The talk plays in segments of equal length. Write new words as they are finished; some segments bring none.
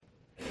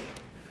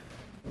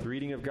The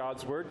reading of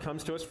God's Word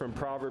comes to us from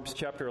Proverbs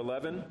chapter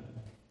 11.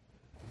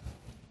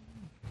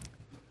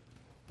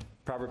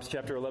 Proverbs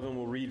chapter 11,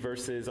 we'll read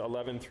verses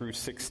 11 through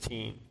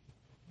 16.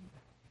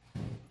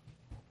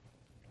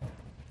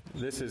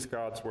 This is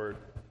God's Word.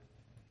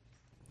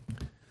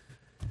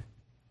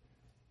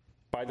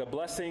 By the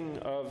blessing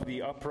of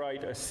the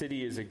upright a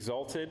city is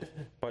exalted,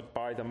 but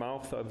by the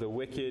mouth of the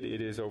wicked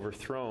it is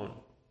overthrown.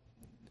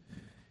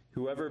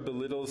 Whoever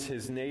belittles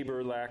his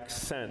neighbor lacks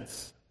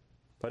sense,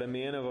 but a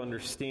man of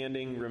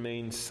understanding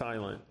remains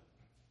silent.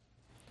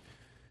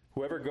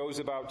 Whoever goes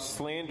about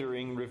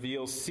slandering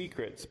reveals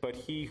secrets, but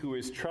he who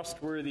is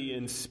trustworthy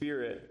in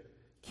spirit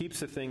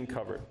keeps a thing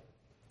covered.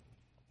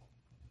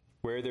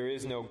 Where there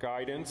is no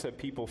guidance, a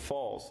people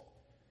falls,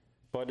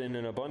 but in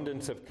an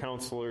abundance of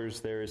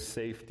counselors there is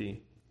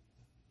safety.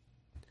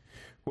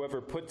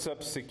 Whoever puts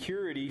up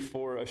security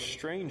for a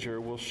stranger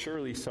will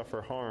surely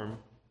suffer harm,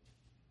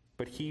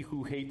 but he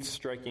who hates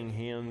striking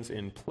hands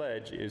in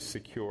pledge is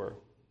secure.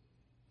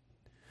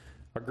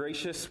 A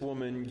gracious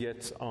woman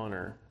gets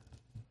honor,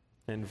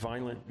 and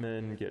violent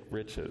men get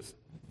riches.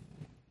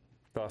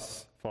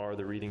 Thus far,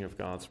 the reading of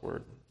God's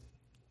Word.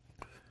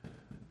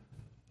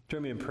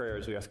 Join me in prayer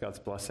as we ask God's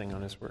blessing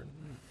on His Word.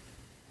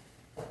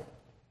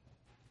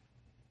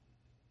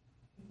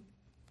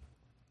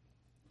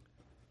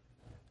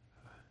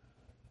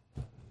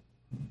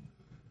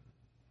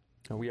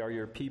 We are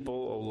your people,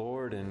 O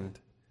Lord, and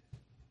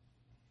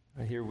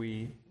here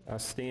we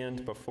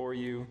stand before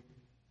you,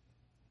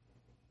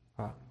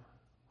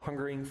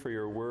 hungering for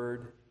your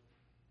word,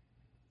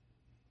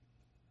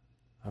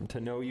 to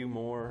know you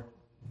more.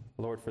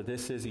 Lord, for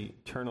this is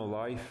eternal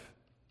life,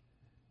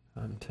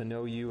 to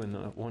know you and the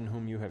one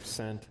whom you have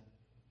sent.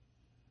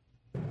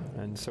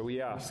 And so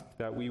we ask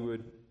that we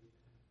would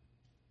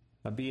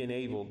be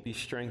enabled, be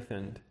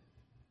strengthened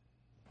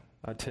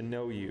to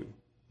know you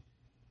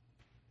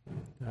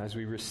as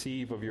we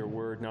receive of your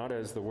word, not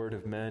as the word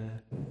of men,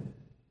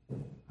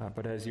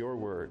 but as your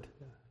word,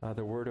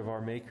 the word of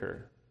our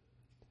Maker,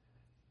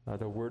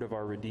 the word of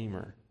our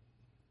Redeemer.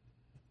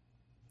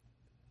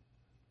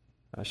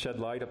 Shed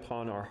light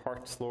upon our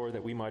hearts, Lord,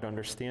 that we might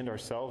understand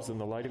ourselves in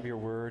the light of your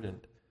word,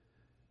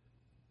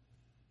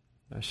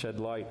 and shed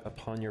light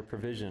upon your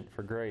provision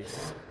for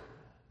grace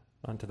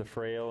unto the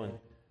frail and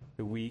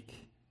the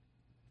weak,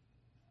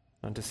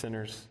 unto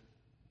sinners,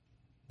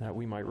 that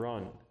we might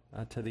run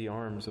to the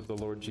arms of the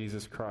Lord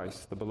Jesus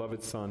Christ, the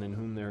beloved Son, in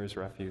whom there is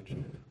refuge.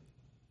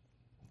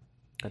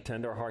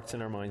 Attend our hearts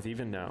and our minds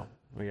even now.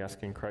 We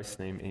ask in Christ's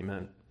name,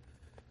 amen.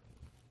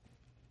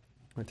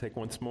 I take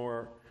once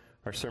more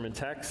our sermon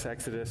text,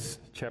 Exodus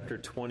chapter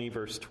 20,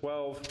 verse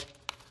 12.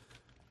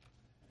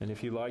 And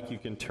if you like, you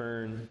can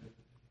turn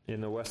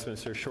in the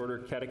Westminster Shorter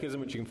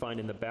Catechism, which you can find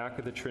in the back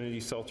of the Trinity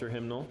Psalter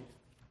hymnal,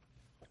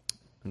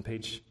 on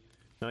page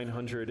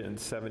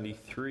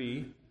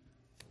 973.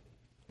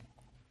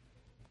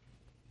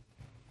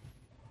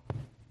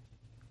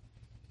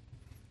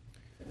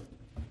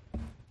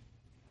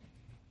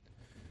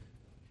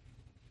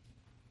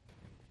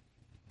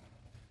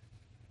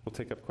 We'll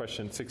take up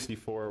question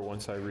 64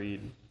 once I read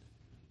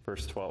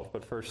verse 12.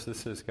 But first,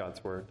 this is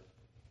God's word.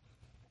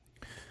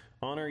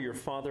 Honor your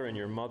father and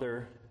your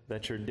mother,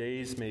 that your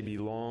days may be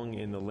long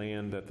in the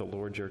land that the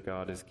Lord your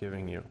God is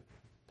giving you.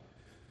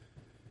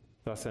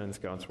 Thus ends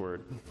God's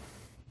word.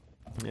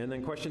 And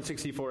then question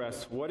 64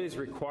 asks, what is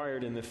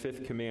required in the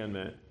fifth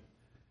commandment?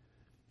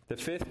 The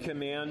fifth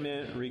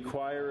commandment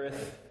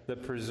requireth the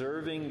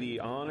preserving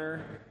the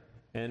honor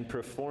and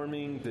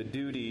performing the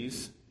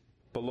duties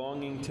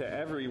belonging to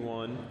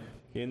everyone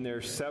in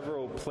their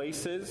several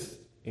places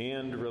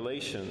and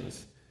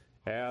relations,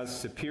 as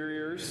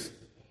superiors,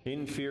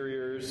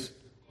 inferiors,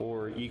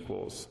 or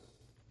equals.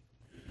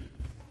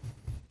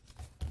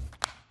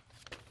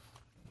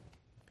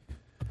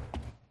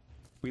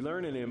 We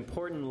learn an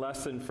important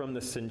lesson from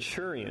the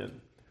centurion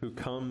who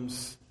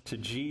comes to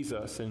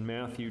Jesus in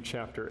Matthew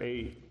chapter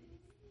 8.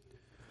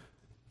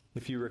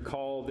 If you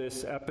recall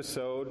this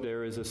episode,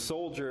 there is a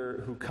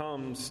soldier who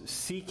comes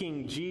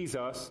seeking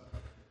Jesus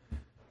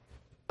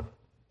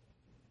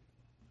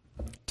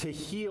to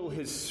heal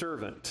his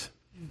servant.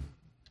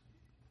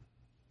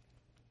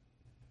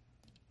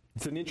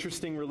 It's an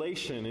interesting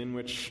relation in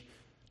which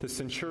the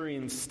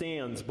centurion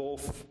stands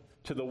both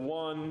to the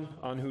one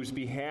on whose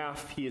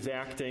behalf he is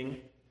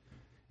acting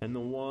and the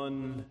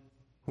one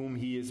whom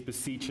he is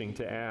beseeching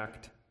to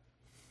act.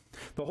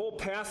 The whole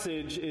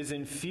passage is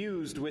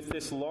infused with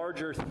this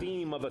larger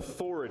theme of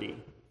authority.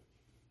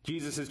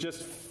 Jesus has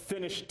just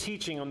finished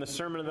teaching on the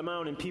Sermon on the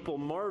Mount, and people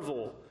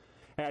marvel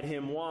at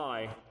him.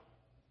 Why?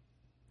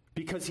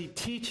 Because he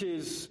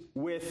teaches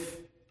with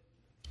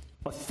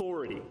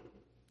authority,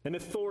 an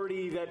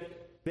authority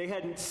that they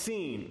hadn't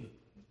seen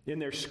in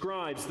their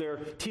scribes, their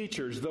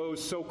teachers,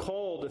 those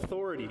so-called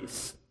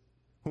authorities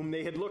whom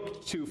they had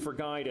looked to for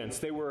guidance.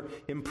 They were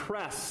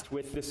impressed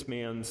with this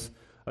man's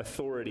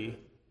authority.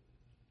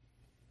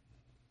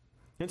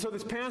 And so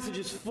this passage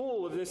is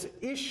full of this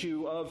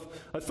issue of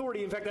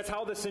authority. In fact, that's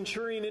how the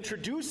centurion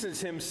introduces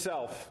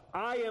himself.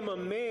 I am a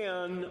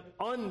man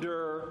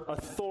under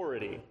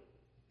authority.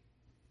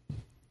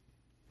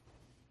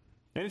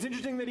 And it's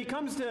interesting that he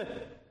comes to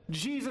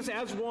Jesus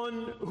as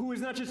one who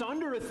is not just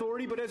under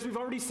authority, but as we've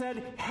already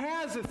said,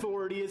 has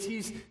authority as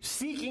he's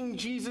seeking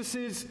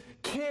Jesus'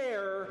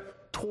 care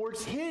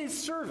towards his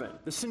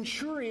servant, the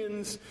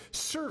centurion's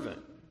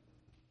servant,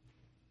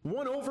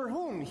 one over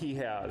whom he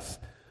has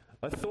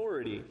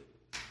authority.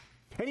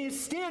 And he is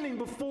standing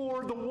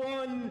before the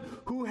one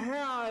who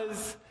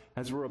has,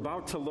 as we're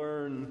about to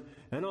learn,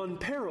 an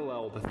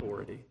unparalleled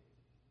authority.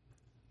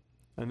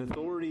 An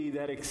authority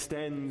that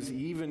extends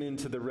even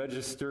into the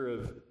register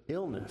of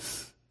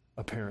illness,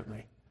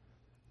 apparently,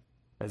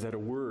 as at a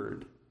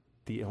word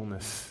the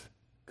illness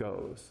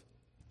goes.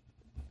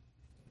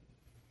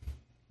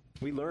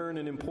 We learn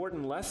an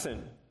important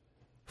lesson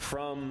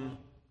from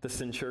the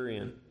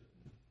centurion.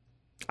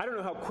 I don't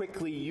know how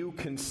quickly you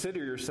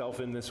consider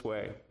yourself in this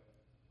way.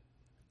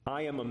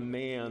 I am a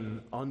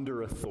man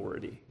under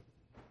authority.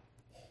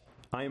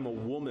 I am a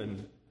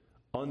woman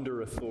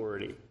under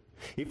authority.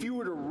 If you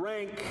were to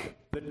rank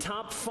the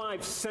top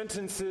 5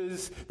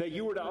 sentences that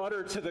you were to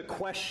utter to the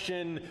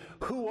question,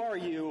 who are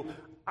you?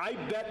 I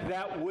bet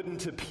that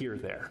wouldn't appear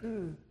there.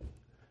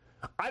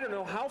 I don't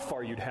know how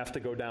far you'd have to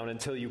go down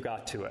until you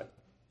got to it.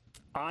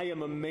 I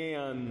am a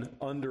man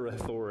under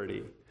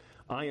authority.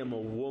 I am a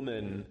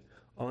woman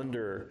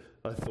under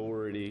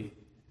authority.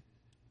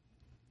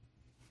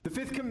 The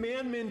 5th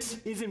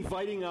commandment is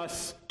inviting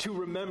us to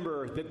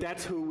remember that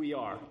that's who we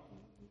are.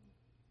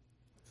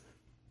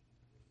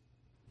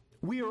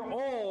 We are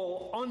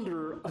all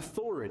under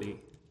authority.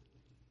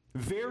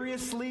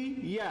 Variously,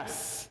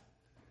 yes,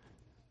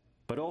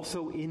 but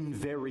also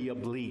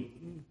invariably.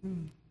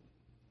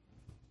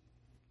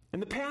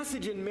 And the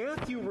passage in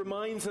Matthew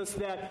reminds us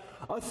that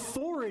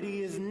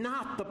authority is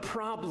not the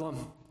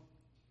problem.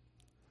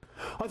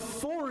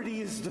 Authority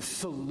is the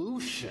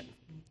solution.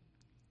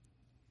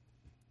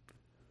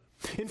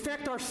 In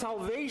fact, our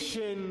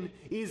salvation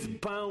is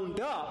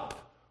bound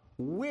up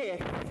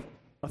with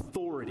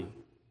authority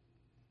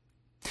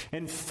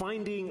and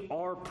finding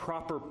our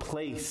proper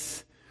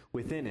place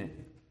within it.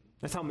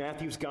 That's how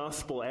Matthew's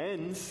gospel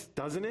ends,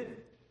 doesn't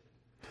it?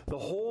 The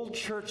whole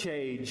church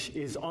age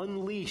is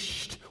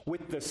unleashed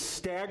with the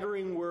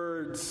staggering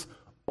words,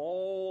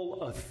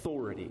 all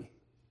authority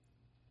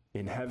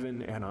in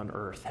heaven and on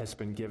earth has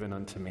been given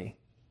unto me.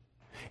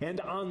 And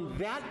on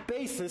that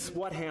basis,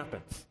 what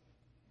happens?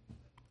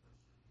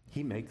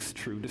 He makes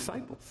true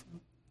disciples,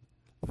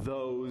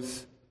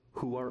 those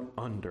who are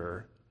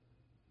under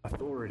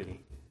authority.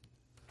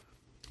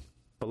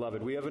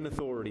 Beloved, we have an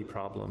authority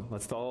problem.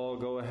 Let's all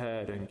go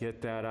ahead and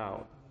get that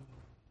out.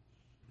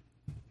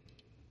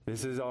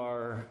 This is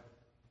our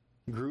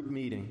group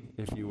meeting,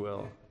 if you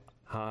will.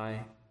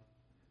 Hi,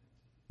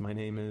 my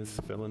name is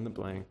fill in the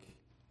blank.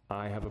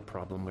 I have a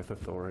problem with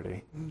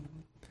authority.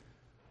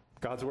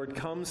 God's word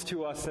comes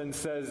to us and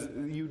says,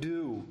 you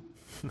do.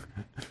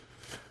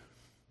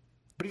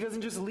 But he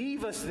doesn't just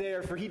leave us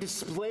there, for he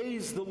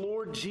displays the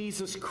Lord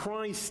Jesus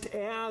Christ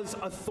as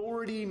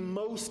authority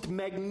most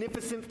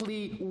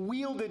magnificently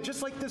wielded,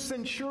 just like the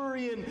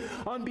centurion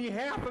on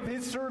behalf of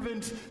his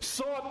servant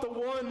sought the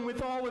one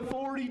with all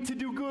authority to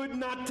do good,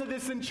 not to the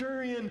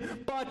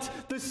centurion, but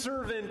the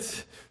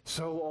servant.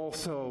 So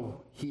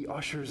also he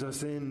ushers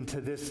us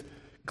into this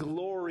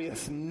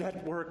glorious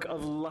network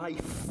of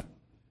life,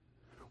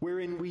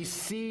 wherein we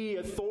see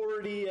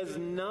authority as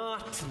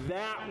not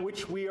that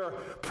which we are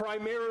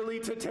primarily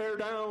to tear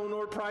down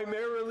or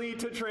primarily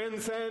to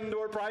transcend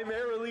or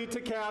primarily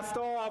to cast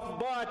off,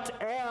 but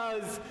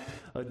as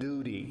a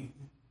duty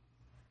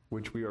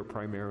which we are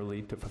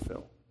primarily to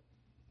fulfill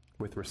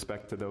with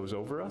respect to those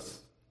over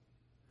us,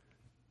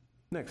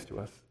 next to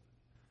us,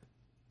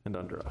 and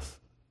under us.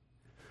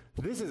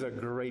 This is a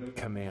great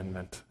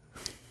commandment.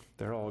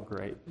 They're all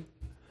great.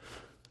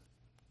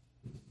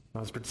 I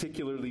was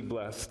particularly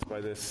blessed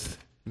by this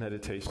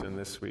meditation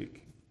this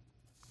week.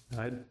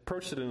 I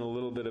approached it in a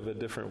little bit of a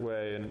different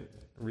way and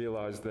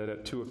realized that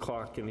at 2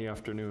 o'clock in the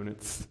afternoon,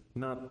 it's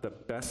not the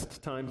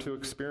best time to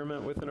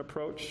experiment with an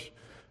approach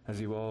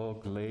as you all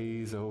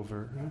glaze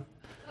over,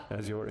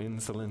 as your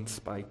insulin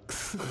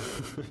spikes.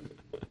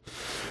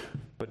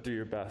 But do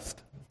your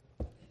best.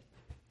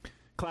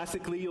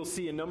 Classically, you'll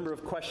see a number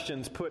of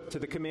questions put to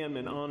the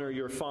commandment, honor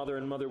your father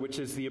and mother, which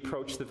is the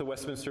approach that the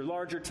Westminster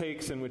Larger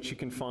takes and which you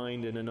can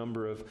find in a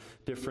number of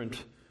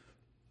different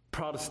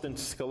Protestant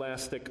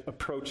scholastic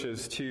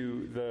approaches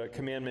to the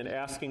commandment,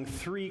 asking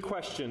 3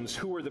 questions.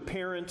 Who are the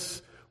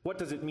parents? What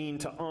does it mean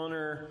to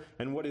honor?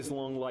 And what is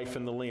long life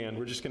in the land?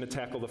 We're just going to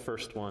tackle the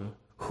first one.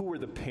 Who are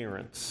the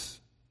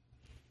parents?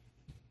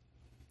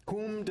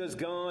 Whom does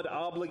God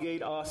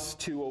obligate us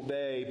to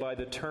obey by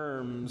the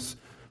terms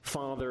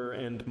father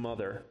and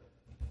mother?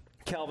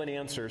 Calvin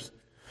answers,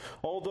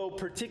 although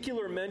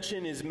particular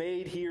mention is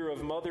made here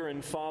of mother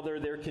and father,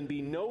 there can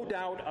be no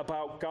doubt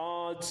about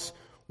God's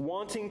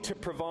wanting to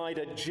provide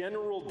a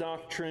general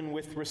doctrine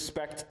with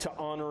respect to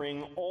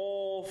honoring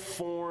all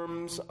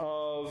forms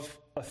of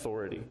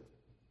authority.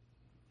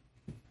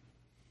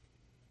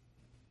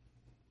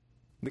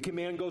 The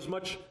command goes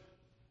much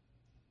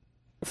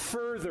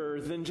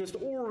further than just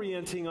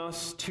orienting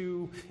us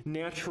to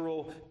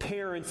natural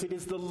parents. It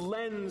is the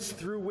lens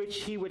through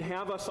which he would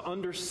have us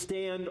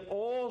understand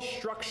all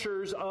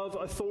structures of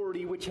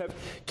authority which have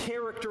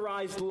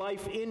characterized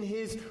life in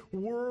his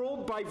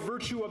world by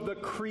virtue of the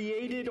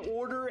created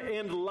order,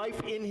 and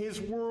life in his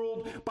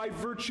world by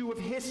virtue of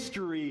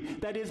history,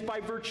 that is,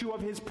 by virtue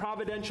of his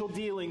providential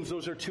dealings.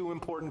 Those are two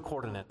important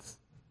coordinates.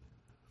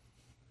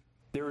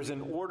 There is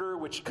an order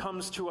which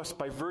comes to us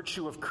by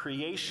virtue of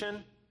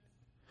creation,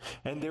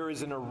 and there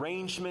is an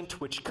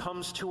arrangement which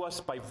comes to us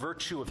by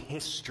virtue of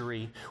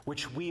history,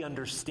 which we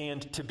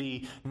understand to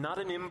be not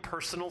an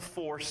impersonal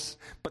force,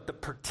 but the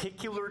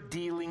particular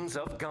dealings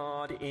of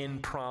God in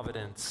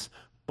providence.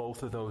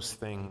 Both of those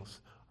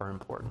things are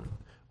important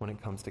when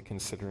it comes to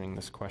considering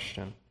this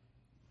question.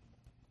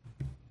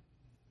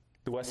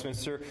 The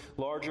Westminster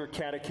Larger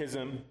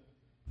Catechism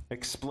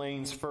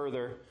explains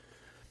further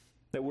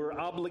that we're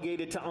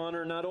obligated to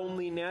honor not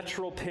only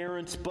natural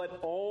parents, but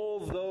all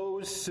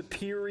those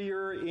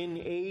superior in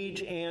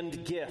age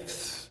and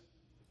gifts.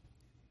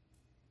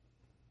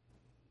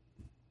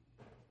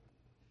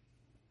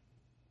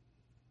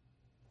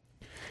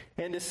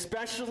 And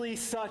especially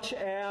such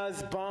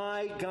as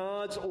by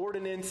God's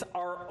ordinance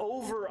are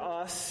over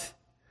us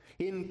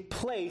in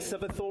place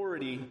of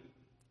authority,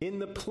 in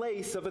the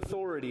place of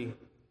authority,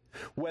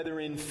 whether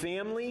in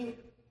family,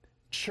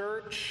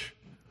 church,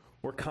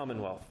 or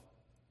commonwealth.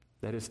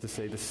 That is to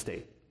say, the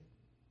state.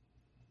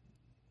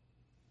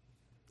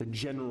 The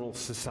general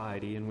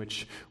society in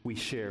which we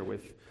share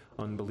with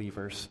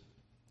unbelievers.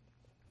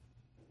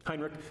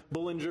 Heinrich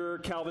Bullinger,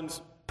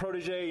 Calvin's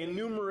protege,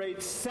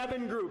 enumerates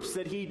 7 groups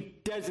that he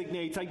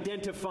designates,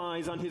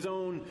 identifies on his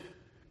own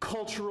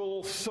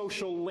cultural,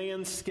 social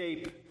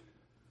landscape,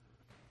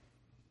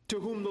 to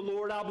whom the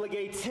Lord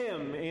obligates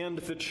him and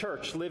the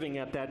church living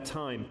at that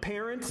time.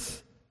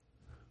 Parents,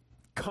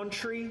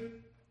 country,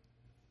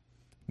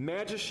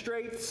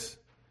 magistrates,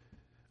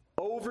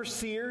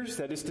 overseers,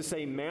 that is to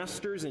say,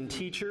 masters and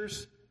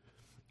teachers,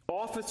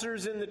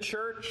 officers in the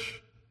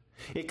church,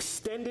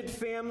 extended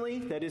family,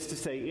 that is to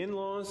say,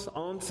 in-laws,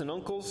 aunts and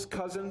uncles,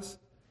 cousins,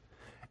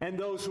 and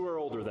those who are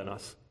older than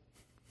us.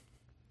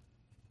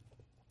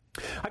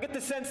 I get the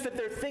sense that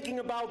they're thinking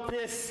about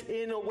this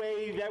in a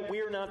way that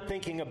we're not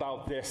thinking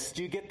about this.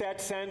 Do you get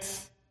that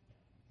sense?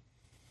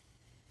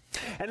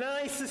 And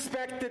I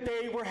suspect that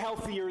they were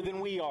healthier than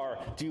we are.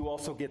 Do you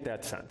also get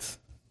that sense?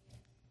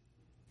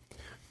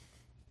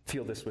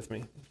 Feel this with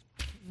me.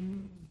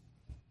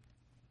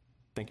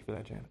 Thank you for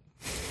that, Janet.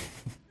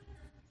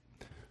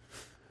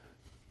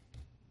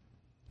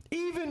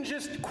 Even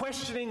just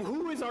questioning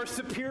who is our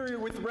superior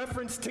with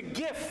reference to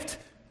gift,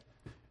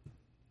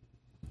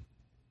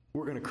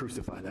 we're going to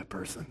crucify that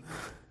person.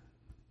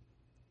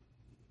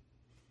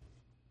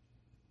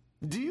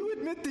 Do you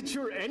admit that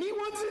you're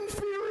anyone's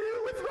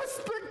inferior with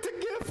respect to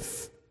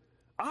gifts?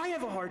 I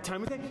have a hard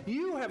time with that.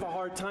 You have a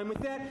hard time with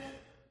that.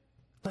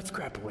 Let's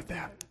grapple with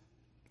that.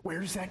 Where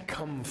does that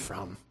come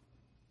from?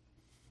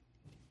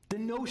 The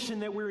notion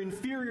that we're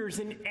inferiors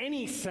in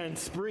any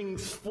sense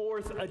brings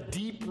forth a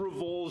deep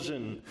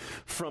revulsion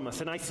from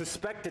us, and I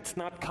suspect it's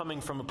not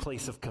coming from a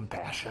place of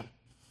compassion.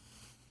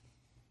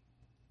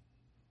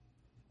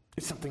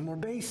 It's something more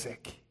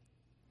basic,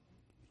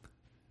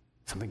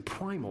 something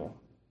primal,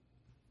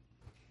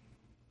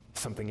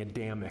 something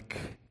Adamic,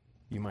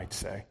 you might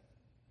say.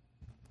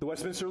 The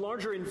Westminster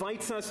Larger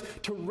invites us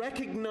to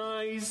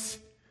recognize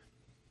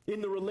in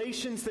the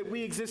relations that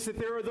we exist that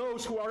there are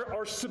those who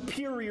are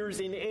superiors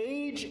in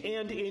age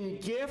and in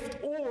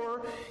gift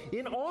or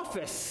in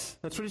office.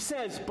 That's what it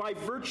says, by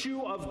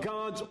virtue of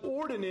God's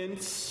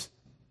ordinance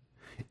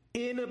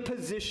in a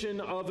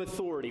position of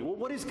authority. Well,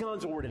 what is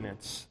God's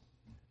ordinance?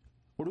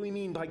 What do we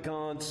mean by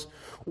God's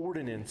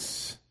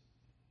ordinance?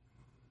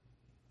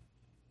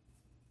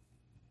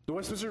 The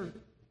Westminster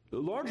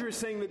Larger is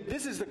saying that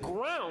this is the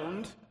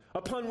ground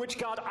upon which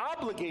God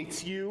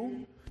obligates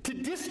you to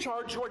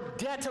discharge your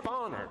debt of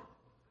honor.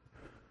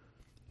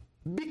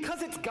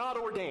 Because it's God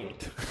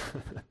ordained.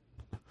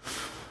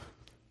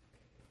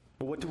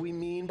 But what do we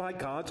mean by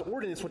God's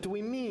ordinance? What do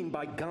we mean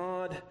by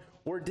God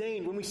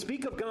ordained? When we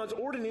speak of God's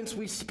ordinance,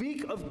 we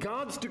speak of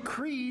God's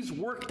decrees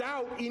worked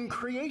out in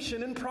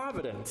creation and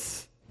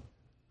providence.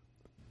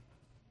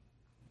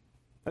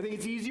 I think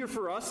it's easier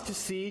for us to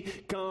see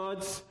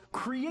God's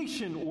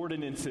creation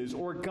ordinances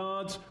or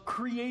God's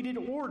created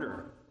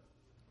order.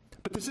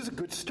 But this is a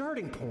good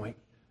starting point,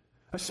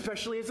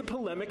 especially as a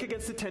polemic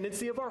against the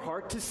tendency of our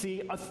heart to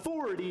see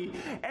authority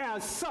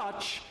as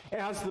such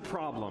as the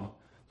problem.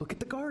 Look at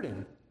the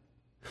garden.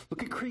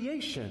 Look at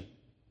creation.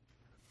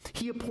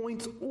 He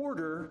appoints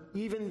order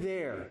even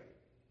there.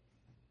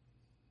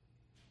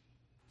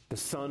 The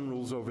sun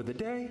rules over the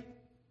day.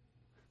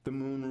 The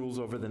moon rules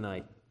over the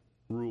night.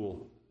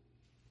 Rule.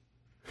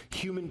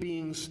 Human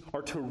beings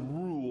are to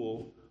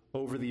rule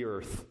over the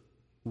earth.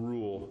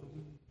 Rule.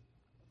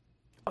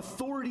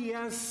 Authority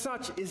as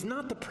such is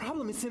not the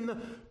problem. It's in the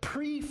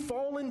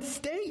pre-fallen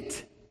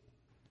state.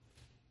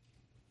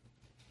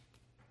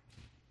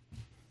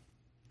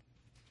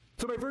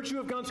 So by virtue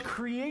of God's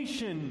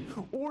creation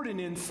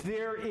ordinance,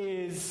 there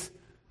is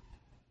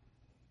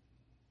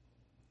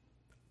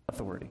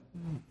authority.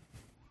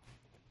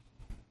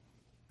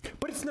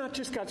 But it's not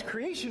just God's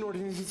creation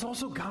ordinance, it's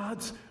also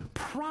God's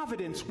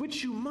providence,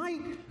 which you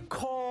might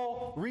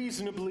call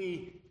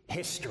reasonably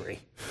history.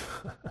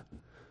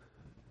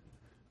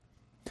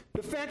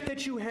 The fact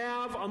that you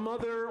have a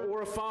mother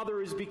or a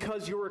father is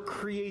because you're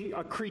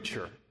a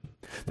creature.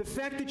 The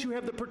fact that you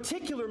have the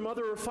particular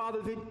mother or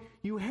father that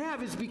you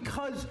have is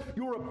because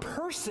you're a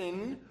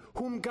person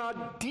whom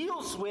God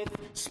deals with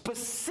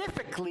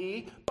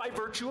specifically by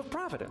virtue of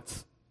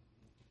providence.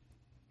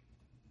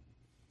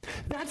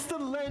 That's the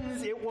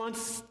lens it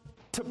wants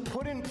to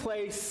put in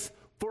place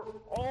for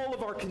all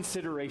of our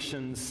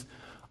considerations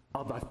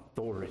of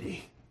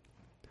authority.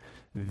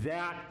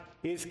 That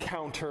is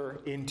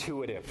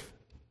counterintuitive.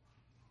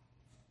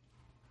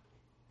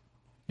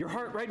 Your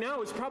heart right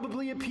now is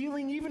probably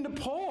appealing even to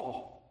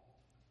Paul.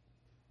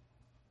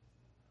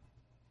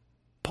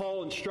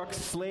 Paul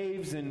instructs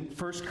slaves in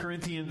 1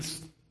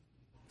 Corinthians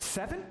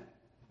 7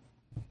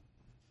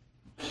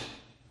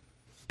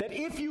 that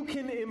if you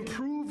can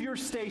improve your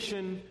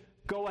station,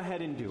 go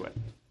ahead and do it.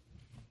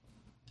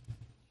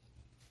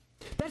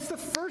 That's the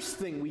first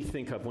thing we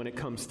think of when it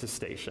comes to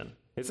station,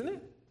 isn't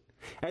it?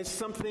 As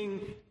something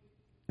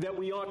that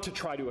we ought to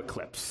try to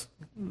eclipse.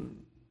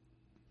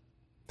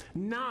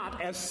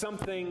 Not as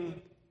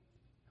something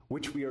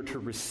which we are to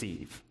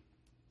receive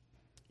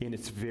in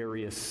its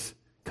various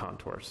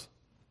contours.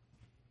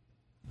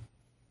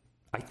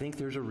 I think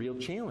there's a real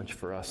challenge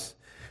for us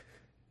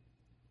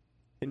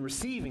in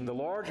receiving the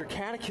larger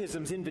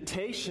catechism's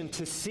invitation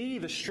to see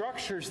the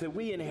structures that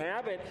we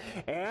inhabit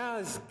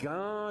as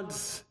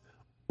God's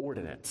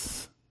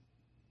ordinance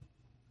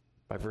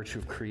by virtue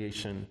of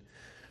creation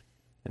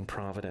and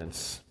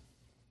providence.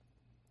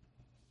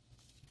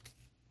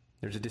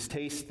 There's a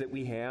distaste that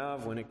we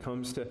have when it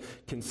comes to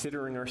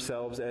considering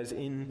ourselves as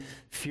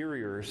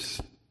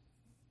inferiors.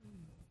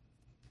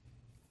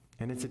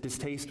 And it's a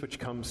distaste which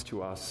comes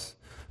to us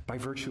by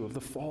virtue of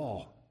the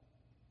fall.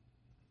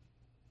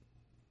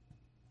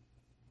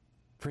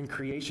 For in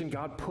creation,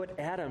 God put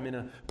Adam in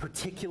a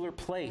particular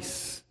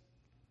place.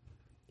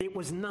 It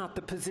was not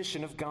the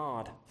position of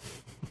God.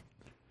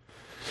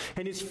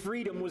 And his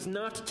freedom was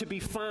not to be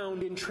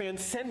found in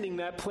transcending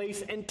that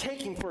place and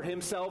taking for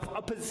himself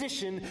a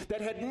position that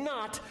had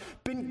not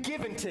been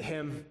given to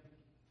him.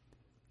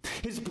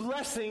 His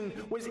blessing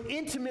was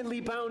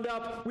intimately bound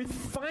up with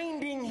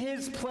finding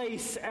his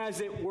place, as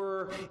it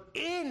were,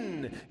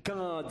 in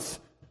God's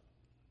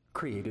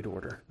created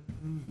order.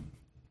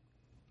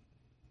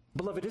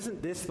 Beloved,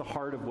 isn't this the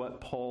heart of what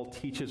Paul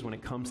teaches when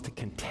it comes to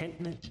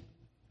contentment?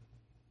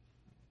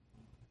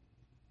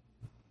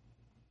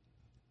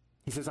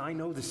 He says, I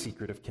know the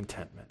secret of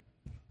contentment.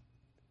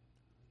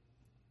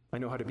 I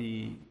know how to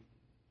be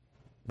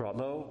brought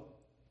low.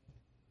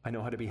 I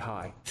know how to be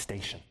high.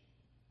 Station.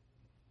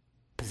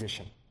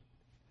 Position.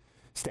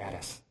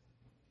 Status.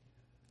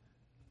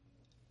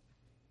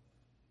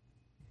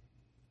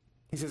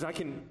 He says, I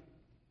can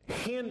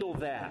handle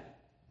that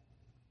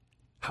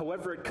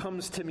however it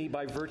comes to me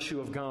by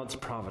virtue of God's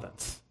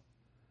providence.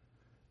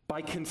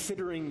 By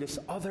considering this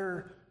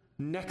other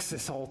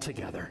nexus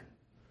altogether.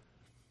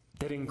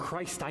 That in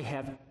Christ I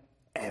have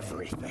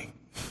everything.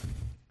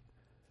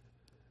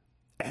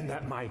 And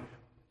that my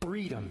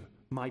freedom,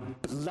 my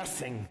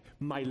blessing,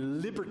 my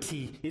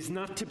liberty is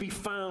not to be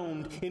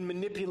found in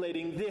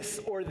manipulating this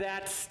or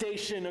that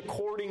station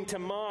according to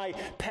my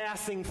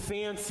passing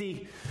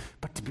fancy,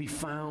 but to be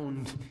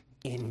found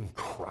in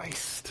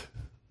Christ.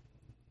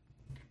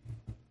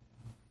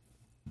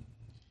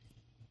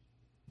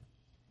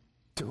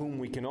 To whom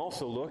we can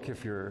also look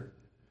if you're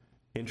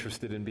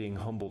interested in being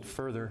humbled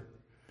further.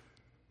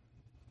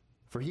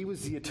 For he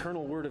was the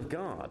eternal Word of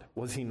God,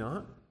 was he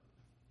not?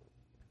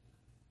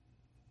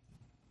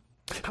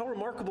 How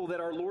remarkable that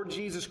our Lord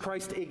Jesus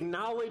Christ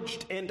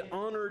acknowledged and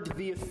honored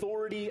the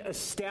authority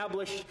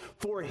established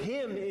for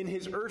him in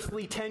his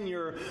earthly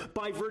tenure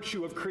by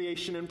virtue of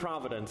creation and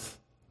providence.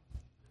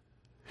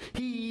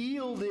 He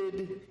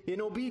yielded in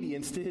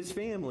obedience to his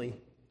family.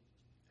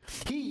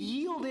 He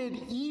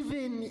yielded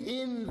even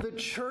in the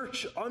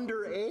church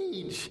under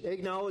age,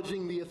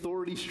 acknowledging the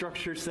authority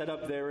structure set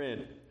up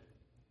therein.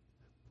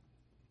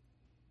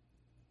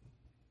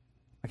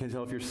 I can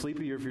tell if you're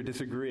sleepy or if you're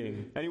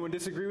disagreeing. Anyone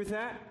disagree with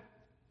that?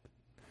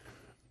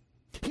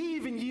 He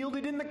even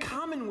yielded in the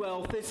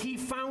commonwealth as he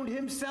found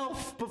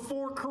himself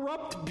before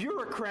corrupt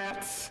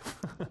bureaucrats,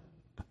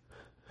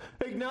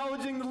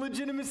 acknowledging the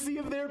legitimacy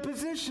of their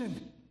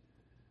position.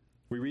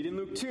 We read in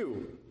Luke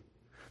 2,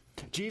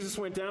 Jesus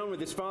went down with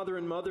his father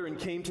and mother and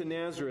came to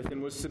Nazareth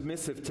and was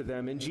submissive to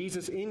them. And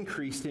Jesus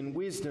increased in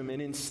wisdom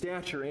and in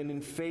stature and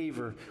in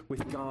favor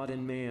with God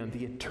and man,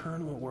 the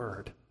eternal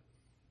Word.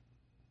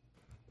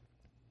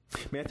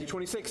 Matthew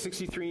 26,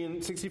 63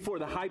 and 64,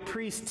 the high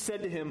priest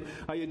said to him,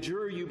 I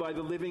adjure you by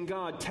the living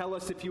God, tell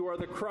us if you are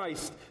the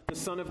Christ, the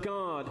Son of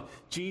God.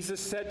 Jesus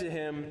said to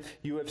him,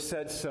 you have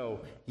said so.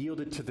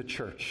 Yielded to the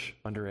church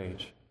under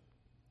age.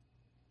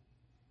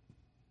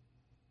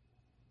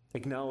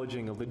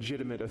 acknowledging a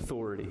legitimate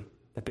authority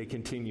that they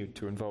continued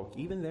to invoke,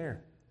 even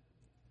there.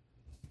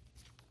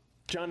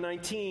 John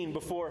 19,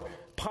 before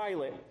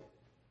Pilate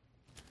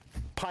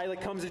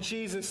comes to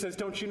Jesus, says,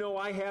 "Don't you know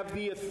I have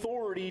the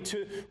authority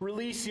to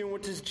release you?" And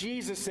what does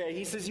Jesus say?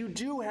 He says, "You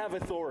do have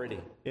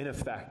authority, in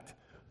effect,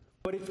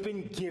 but it's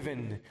been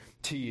given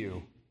to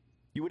you.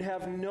 You would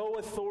have no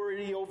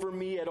authority over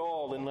me at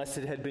all unless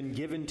it had been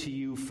given to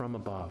you from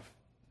above."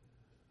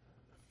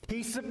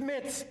 He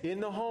submits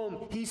in the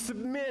home. He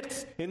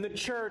submits in the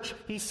church.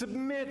 He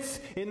submits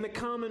in the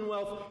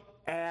commonwealth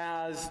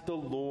as the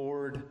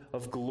Lord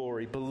of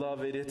glory.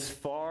 Beloved, it's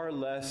far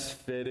less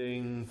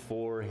fitting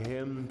for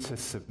him to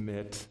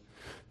submit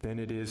than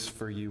it is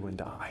for you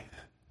and I.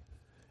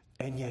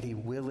 And yet he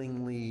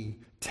willingly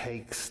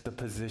takes the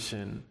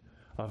position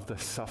of the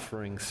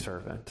suffering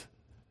servant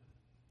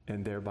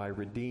and thereby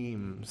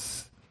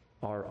redeems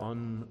our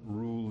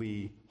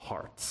unruly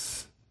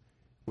hearts,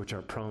 which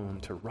are prone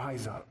to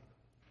rise up,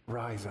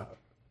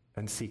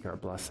 and seek our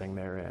blessing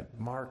therein.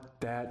 Mark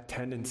that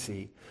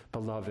tendency,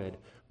 beloved.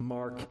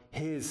 Mark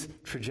his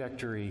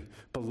trajectory,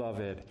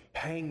 beloved.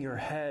 Hang your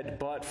head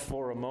but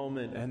for a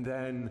moment, and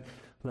then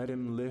let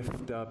him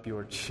lift up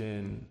your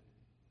chin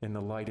in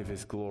the light of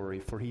his glory,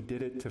 for he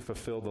did it to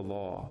fulfill the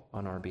law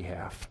on our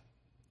behalf.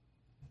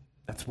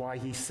 That's why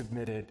he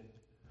submitted,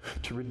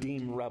 to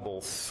redeem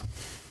rebels,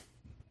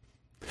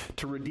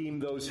 to redeem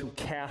those who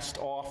cast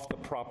off the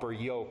proper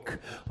yoke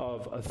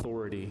of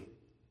authority,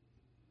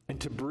 and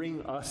to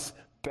bring us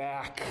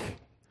back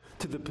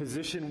to the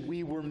position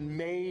we were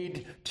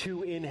made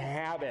to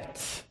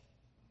inhabit.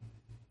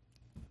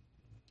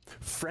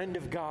 Friend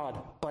of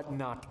God, but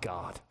not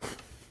God.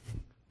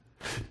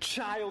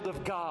 Child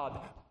of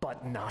God,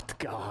 but not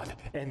God.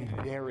 And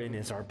therein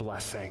is our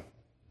blessing.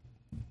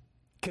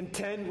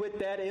 Contend with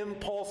that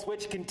impulse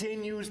which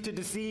continues to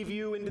deceive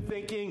you into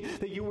thinking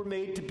that you were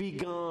made to be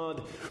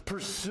God,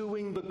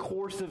 pursuing the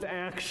course of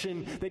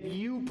action that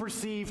you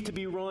perceive to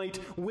be right,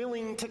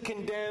 willing to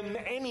condemn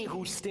any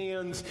who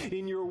stands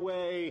in your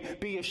way.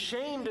 Be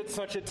ashamed at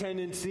such a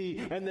tendency,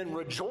 and then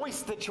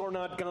rejoice that you're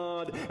not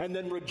God, and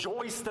then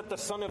rejoice that the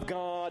Son of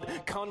God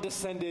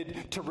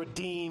condescended to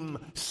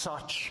redeem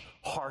such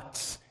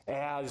hearts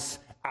as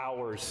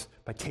ours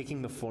by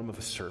taking the form of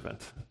a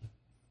servant.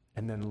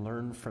 And then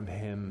learn from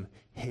him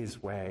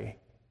his way.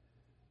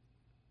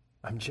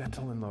 I'm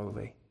gentle and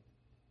lowly.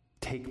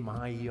 Take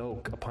my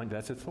yoke upon you.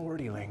 That's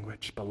authority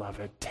language,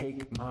 beloved.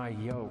 Take my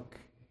yoke.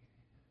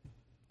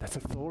 That's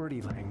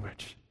authority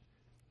language.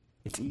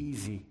 It's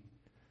easy.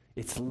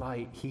 It's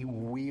light. He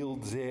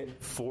wields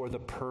it for the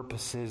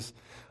purposes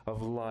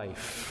of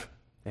life.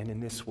 And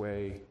in this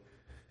way,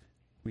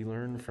 we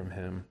learn from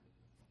him.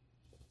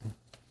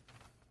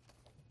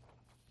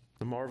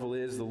 The marvel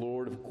is the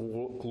Lord of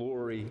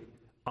glory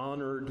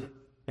honored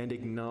and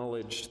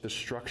acknowledged the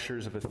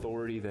structures of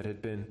authority that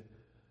had been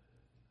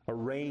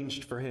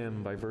arranged for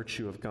him by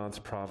virtue of God's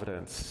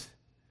providence.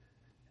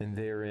 And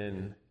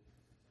therein,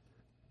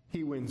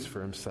 he wins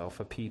for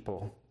himself a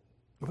people.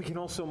 We can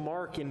also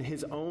mark in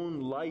his own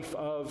life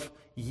of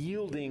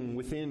yielding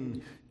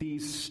within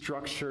these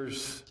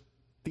structures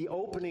the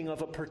opening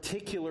of a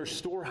particular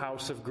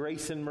storehouse of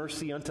grace and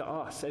mercy unto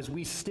us as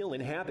we still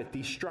inhabit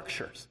these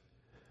structures.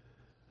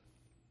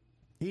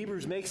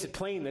 Hebrews makes it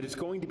plain that it's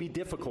going to be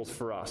difficult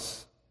for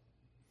us,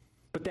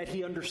 but that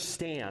he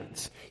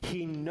understands,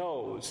 he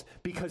knows,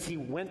 because he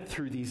went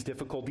through these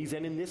difficulties,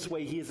 and in this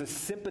way he is a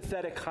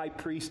sympathetic high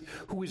priest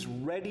who is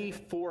ready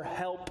for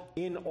help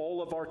in all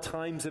of our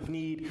times of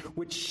need,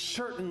 which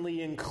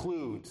certainly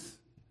includes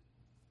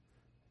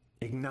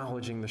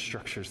acknowledging the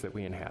structures that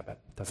we inhabit,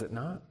 does it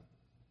not?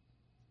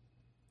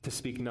 To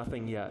speak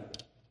nothing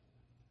yet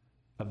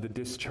of the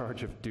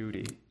discharge of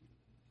duty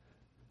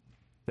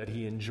that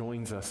he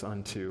enjoins us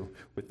unto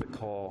with the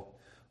call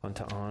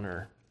unto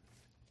honor.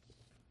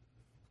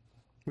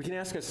 We can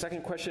ask a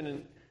second question,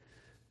 and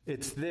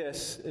it's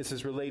this. This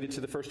is related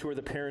to the first two, are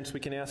the parents. We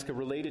can ask a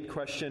related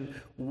question.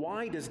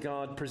 Why does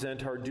God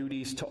present our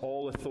duties to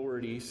all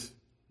authorities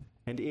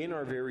and in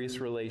our various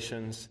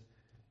relations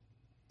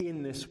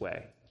in this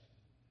way?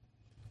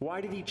 Why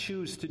did he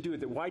choose to do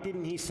it? Why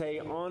didn't he say,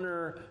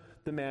 honor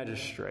the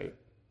magistrate?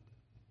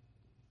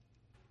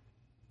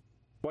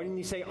 Why didn't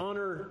he say,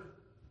 honor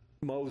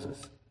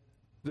Moses,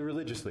 the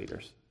religious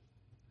leaders?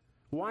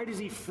 Why does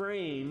he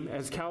frame,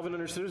 as Calvin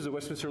understood, as the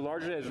Westminster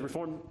Larger, as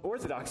Reformed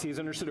Orthodoxy has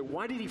understood it,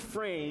 why did he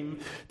frame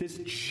this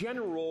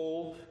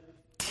general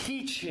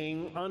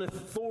teaching on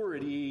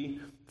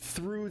authority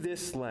through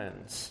this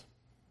lens?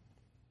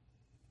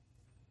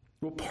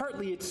 Well,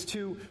 partly it's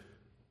to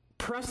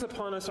press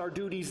upon us our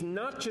duties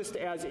not just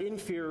as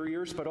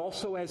inferiors, but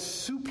also as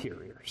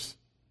superiors.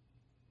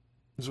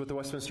 This is what the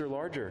Westminster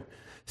Larger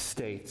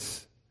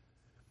states.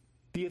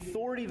 The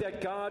authority that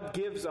God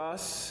gives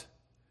us,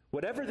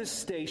 whatever the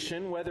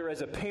station, whether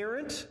as a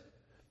parent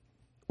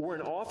or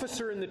an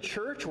officer in the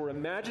church, or a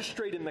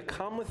magistrate in the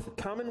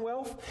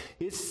commonwealth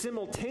is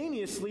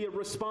simultaneously a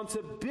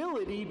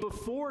responsibility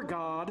before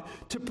God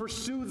to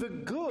pursue the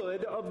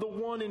good of the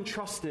one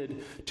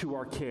entrusted to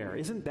our care.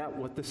 Isn't that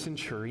what the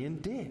centurion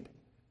did?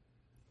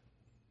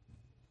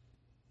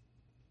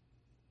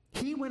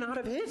 He went out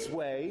of his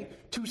way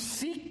to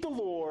seek the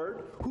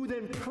Lord, who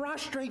then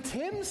prostrates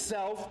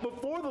himself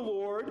before the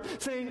Lord,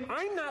 saying,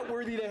 I'm not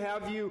worthy to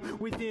have you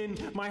within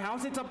my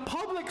house. It's a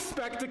public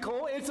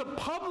spectacle. It's a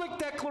public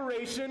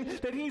declaration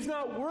that he's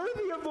not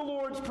worthy of the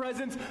Lord's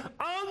presence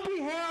on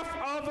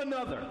behalf of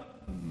another.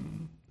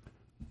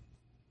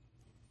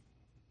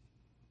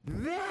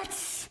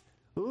 That's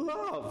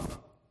love.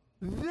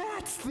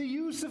 That's the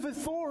use of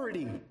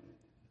authority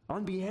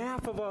on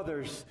behalf of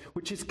others,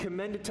 which is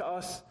commended to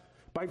us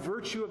by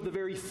virtue of the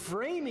very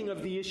framing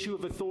of the issue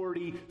of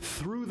authority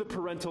through the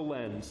parental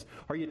lens.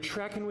 Are you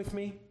tracking with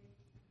me?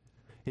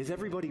 Is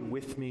everybody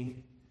with me?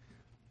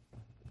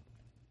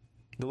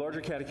 The larger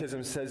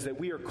catechism says that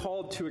we are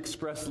called to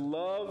express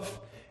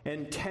love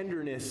and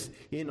tenderness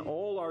in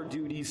all our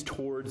duties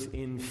towards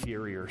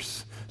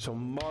inferiors. So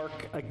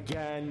mark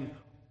again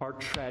our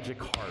tragic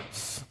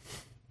hearts.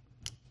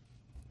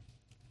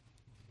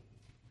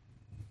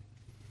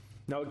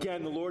 Now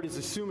again, the Lord is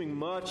assuming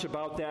much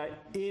about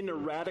that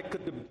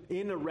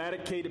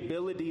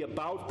ineradicability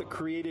about the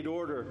created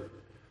order.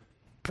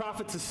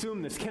 Prophets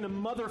assume this. Can a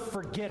mother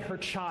forget her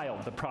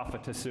child? The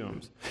prophet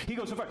assumes. He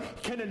goes so far.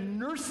 Can a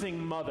nursing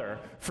mother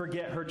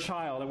forget her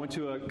child? I went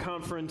to a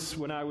conference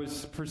when I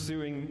was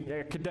pursuing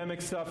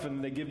academic stuff,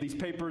 and they give these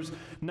papers,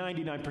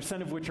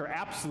 99% of which are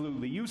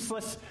absolutely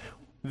useless.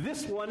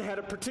 This one had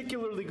a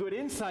particularly good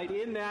insight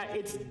in that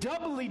it's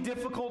doubly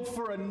difficult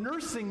for a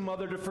nursing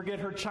mother to forget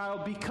her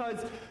child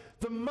because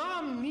the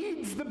mom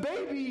needs the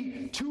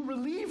baby to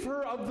relieve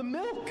her of the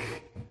milk.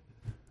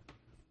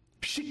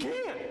 She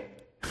can't.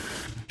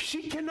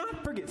 She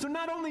cannot forget. So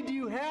not only do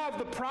you have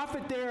the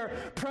prophet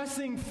there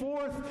pressing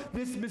forth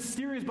this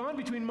mysterious bond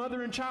between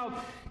mother and child,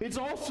 it's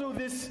also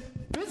this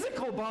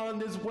physical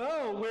bond as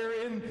well,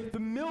 wherein the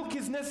milk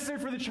is necessary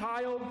for the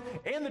child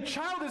and the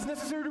child is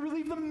necessary to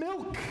relieve the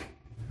milk.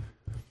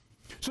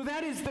 So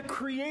that is the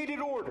created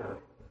order.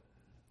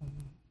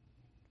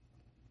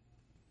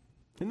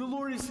 And the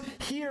Lord is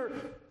here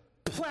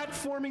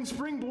platforming,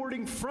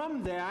 springboarding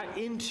from that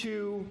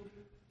into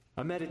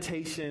a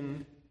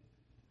meditation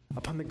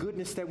upon the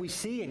goodness that we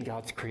see in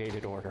God's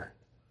created order.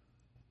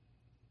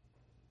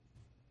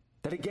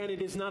 That again,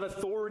 it is not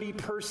authority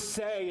per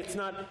se, it's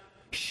not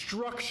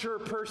structure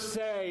per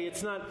se,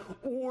 it's not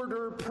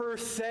order per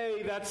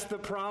se, that's the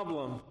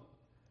problem.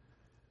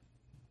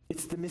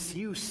 It's the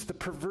misuse, the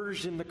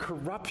perversion, the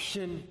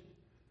corruption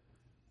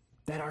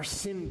that our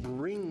sin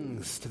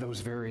brings to those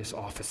various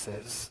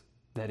offices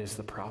that is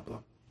the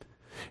problem.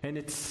 And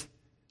it's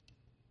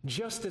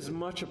just as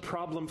much a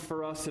problem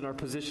for us in our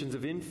positions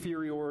of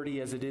inferiority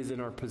as it is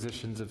in our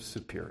positions of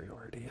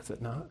superiority, is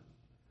it not?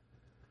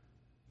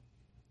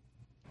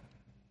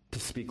 To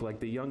speak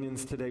like the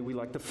youngins today, we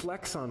like to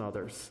flex on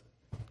others.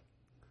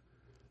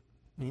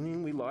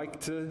 Meaning we like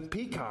to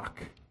peacock.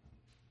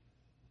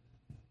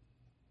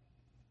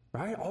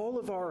 Right? All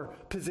of our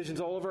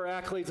positions, all of our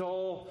accolades,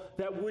 all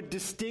that would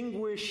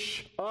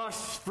distinguish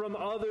us from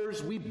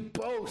others, we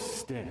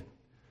boast in.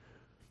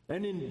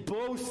 And in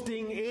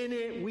boasting in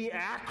it, we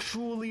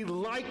actually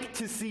like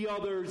to see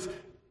others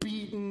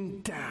beaten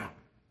down.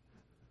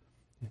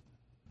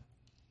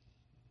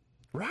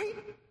 Right?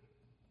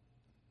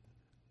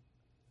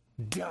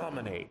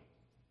 Dominate.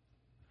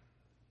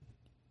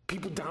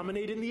 People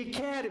dominate in the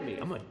academy.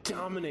 I'm going to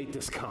dominate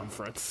this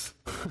conference.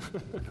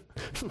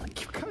 I'm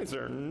like, you guys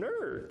are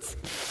nerds.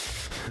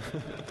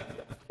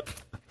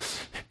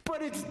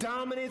 But it's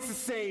dominates the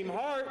same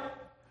heart.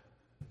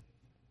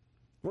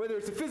 Whether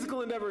it's a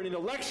physical endeavor, an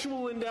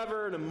intellectual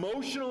endeavor, an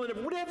emotional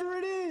endeavor, whatever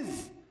it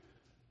is.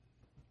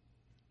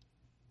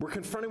 We're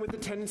confronted with the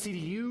tendency to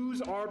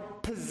use our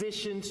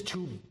positions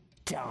to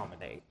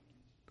dominate.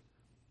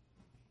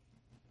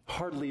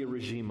 Hardly a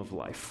regime of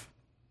life.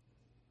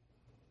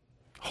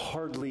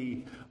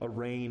 Hardly a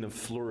reign of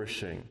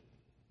flourishing.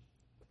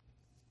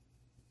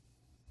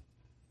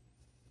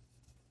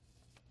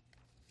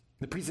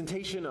 The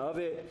presentation of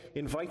it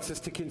invites us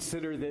to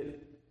consider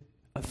that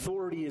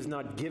authority is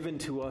not given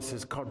to us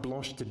as carte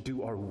blanche to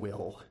do our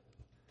will,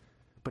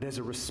 but as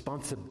a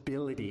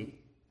responsibility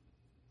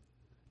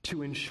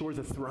to ensure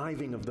the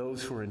thriving of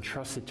those who are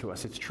entrusted to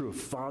us. It's true of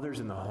fathers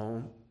in the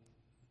home.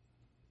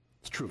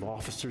 It's true of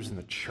officers in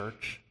the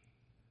church.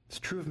 It's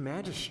true of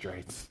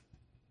magistrates.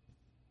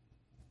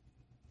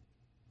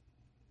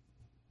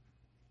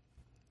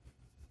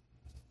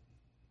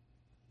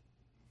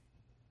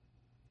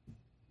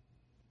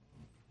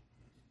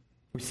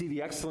 We see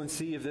the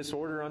excellency of this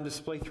order on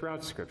display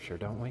throughout Scripture,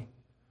 don't we?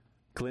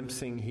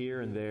 Glimpsing here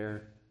and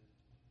there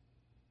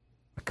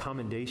a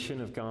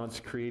commendation of God's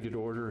created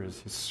order as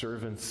his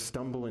servants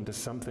stumble into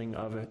something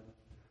of it.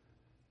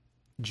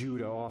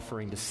 Judah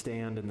offering to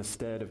stand in the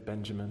stead of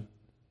Benjamin.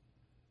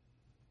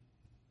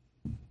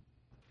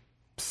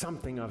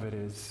 Something of it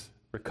is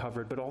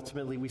recovered, but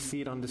ultimately we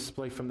see it on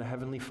display from the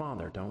Heavenly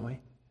Father, don't we?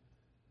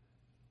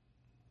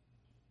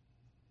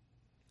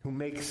 Who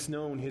makes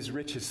known his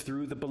riches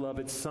through the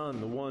beloved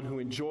Son, the one who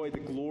enjoyed the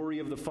glory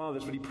of the Father.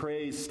 That's what he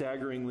prays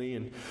staggeringly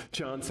in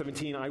John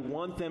 17. I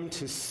want them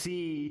to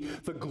see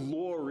the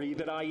glory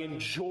that I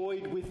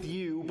enjoyed with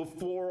you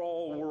before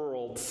all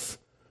worlds.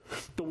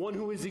 The one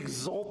who is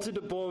exalted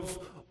above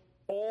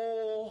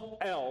all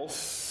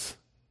else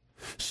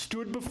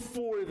stood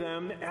before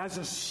them as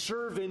a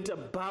servant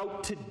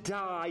about to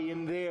die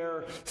in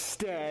their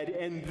stead,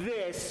 and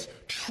this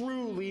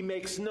truly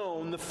makes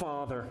known the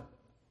Father.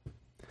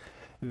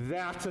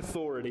 That's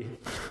authority.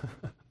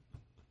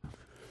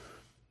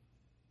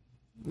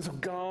 So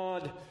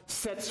God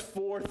sets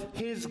forth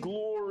his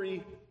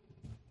glory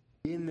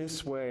in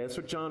this way. That's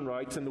what John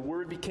writes. And the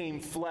Word became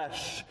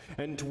flesh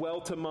and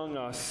dwelt among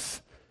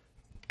us.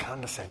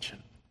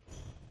 Condescension.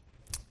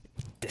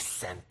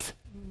 Descent.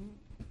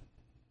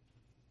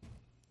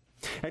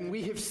 And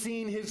we have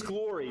seen his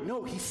glory.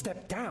 No, he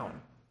stepped down.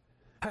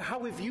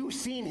 How have you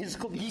seen his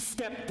glory? He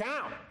stepped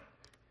down.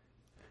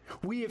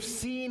 We have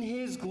seen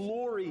his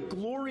glory.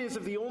 Glory as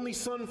of the only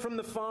Son from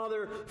the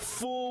Father,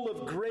 full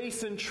of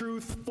grace and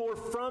truth. For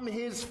from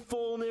his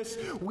fullness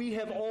we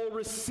have all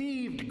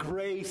received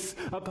grace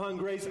upon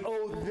grace.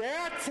 Oh,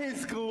 that's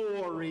his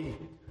glory.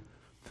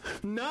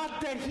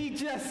 Not that he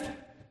just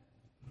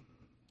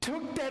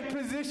took that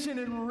position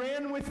and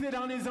ran with it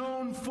on his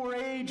own for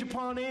age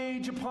upon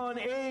age upon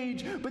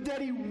age, but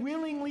that he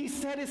willingly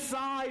set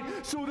aside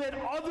so that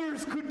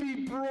others could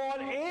be brought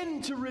in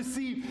to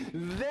receive.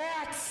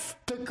 That's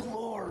the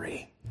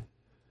glory.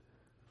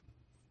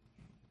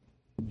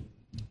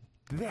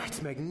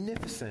 That's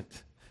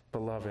magnificent,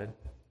 beloved.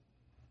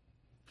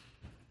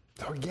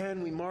 So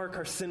again, we mark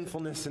our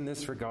sinfulness in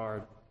this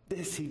regard.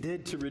 This he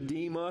did to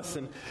redeem us,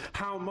 and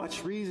how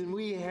much reason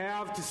we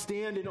have to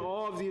stand in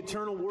awe of the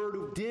eternal Word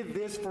who did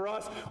this for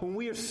us when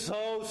we are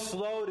so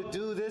slow to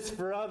do this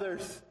for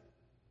others.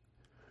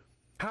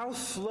 How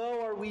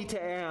slow are we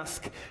to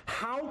ask,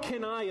 how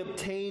can I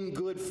obtain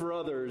good for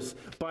others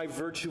by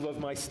virtue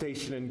of my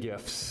station and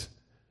gifts?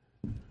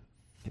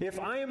 If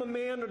I am a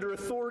man under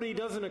authority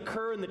doesn't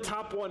occur in the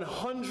top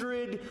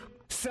 100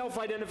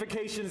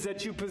 self-identifications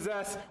that you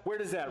possess, where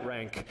does that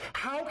rank?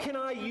 How can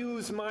I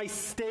use my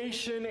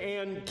station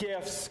and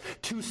gifts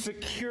to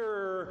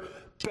secure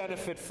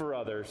benefit for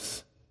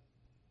others?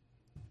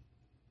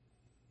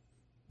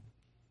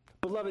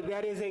 Beloved,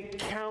 that is a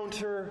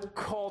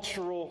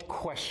counter-cultural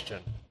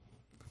question.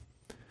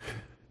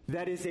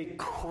 That is a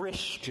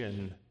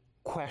Christian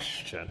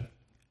question.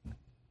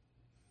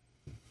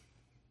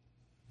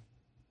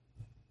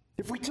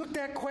 If we took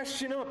that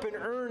question up in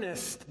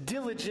earnest,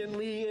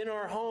 diligently in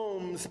our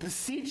homes,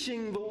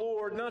 beseeching the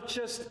Lord, not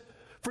just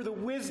for the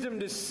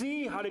wisdom to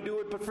see how to do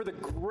it, but for the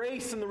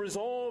grace and the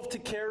resolve to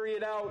carry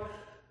it out,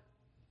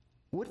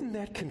 wouldn't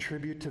that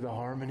contribute to the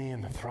harmony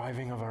and the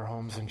thriving of our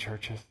homes and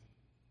churches?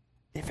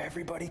 If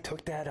everybody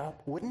took that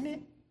up, wouldn't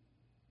it?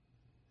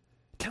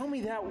 Tell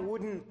me that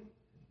wouldn't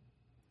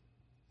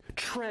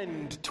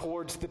trend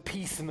towards the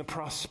peace and the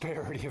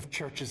prosperity of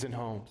churches and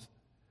homes.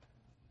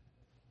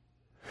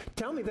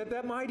 Tell me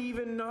that might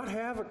even not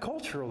have a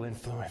cultural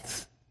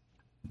influence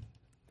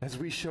as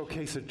we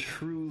showcase a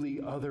truly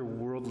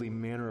otherworldly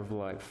manner of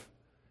life,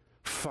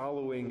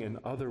 following an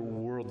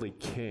otherworldly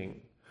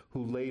king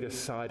who laid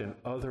aside an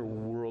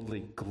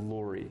otherworldly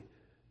glory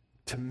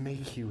to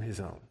make you his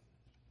own.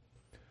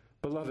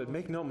 Beloved,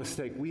 make no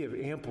mistake, we have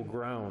ample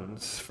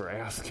grounds for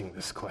asking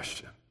this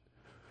question.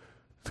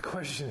 The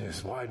question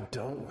is, why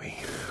don't we?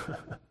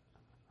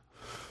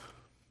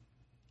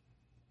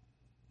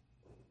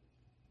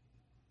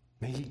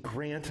 May he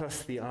grant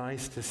us the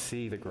eyes to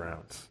see the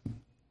grounds.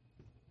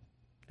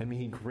 And may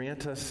he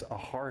grant us a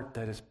heart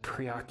that is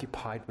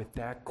preoccupied with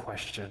that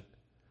question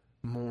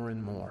more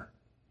and more.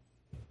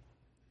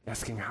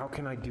 Asking, how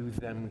can I do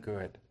them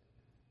good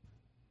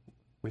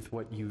with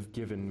what you've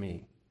given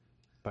me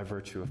by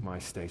virtue of my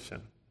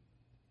station?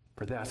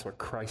 For that's what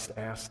Christ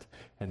asked,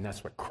 and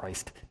that's what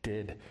Christ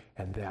did,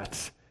 and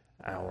that's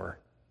our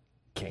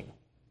King.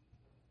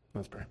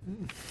 Let's pray.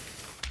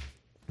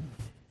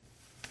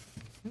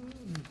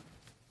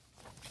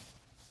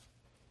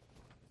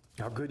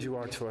 How good you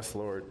are to us,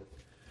 Lord.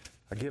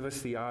 Give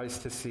us the eyes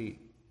to see.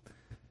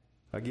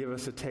 Give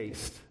us a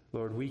taste,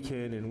 Lord, week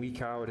in and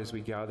week out as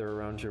we gather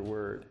around your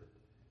word.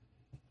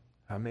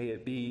 May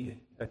it be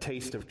a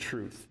taste of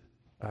truth,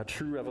 a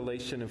true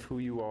revelation of who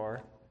you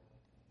are,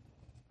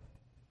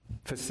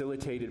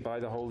 facilitated by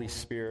the Holy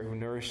Spirit who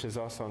nourishes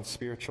us on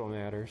spiritual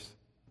matters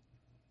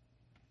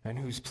and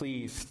who's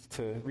pleased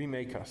to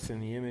remake us in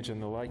the image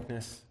and the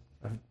likeness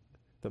of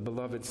the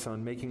beloved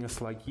Son, making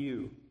us like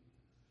you.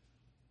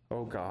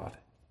 Oh God,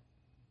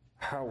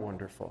 how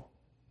wonderful.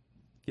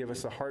 Give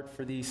us a heart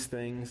for these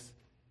things,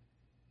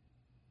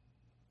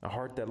 a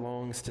heart that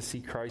longs to see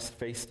Christ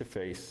face to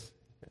face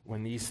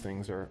when these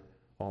things are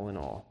all in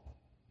all.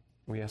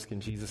 We ask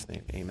in Jesus'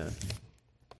 name, amen.